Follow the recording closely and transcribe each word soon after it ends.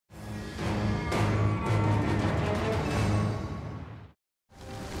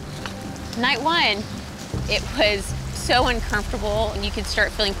Night one, it was so uncomfortable. You could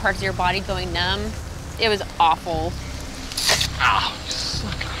start feeling parts of your body going numb. It was awful. Ow,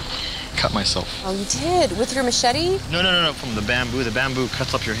 suck. Cut myself. Oh, you did? With your machete? No, from the bamboo. The bamboo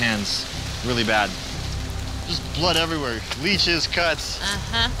cuts up your hands really bad. Just blood everywhere. Leeches, cuts,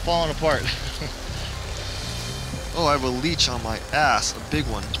 falling apart. Oh, I have a leech on my ass, a big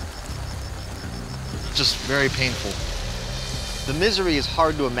one. Just very painful. The misery is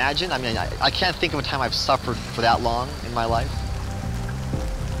hard to imagine. I mean, I can't think of a time I've suffered for that long in my life.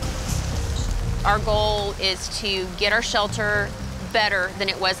 Our goal is to get our shelter better than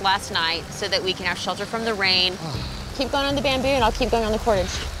it was last night so that we can have shelter from the rain. Keep going on the bamboo and I'll keep going on the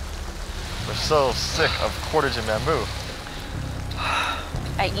cordage. We're so sick of cordage and bamboo.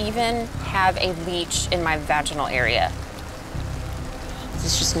 I even have a leech in my vaginal area.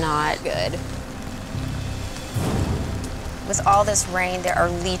 It's just not good. With all this rain, there are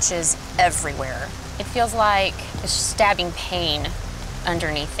leeches everywhere. It feels like a stabbing pain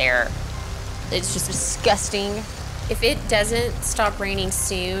underneath there. It's just disgusting. If it doesn't stop raining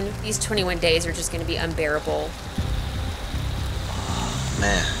soon, these 21 days are just gonna be unbearable. Oh,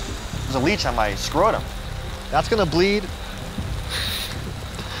 man. There's a leech on my scrotum. That's gonna bleed.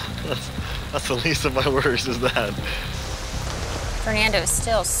 That's the least of my worries is that. Fernando is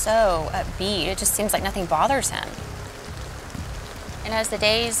still so upbeat. It just seems like nothing bothers him. And as the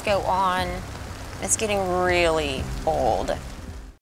days go on, it's getting really old.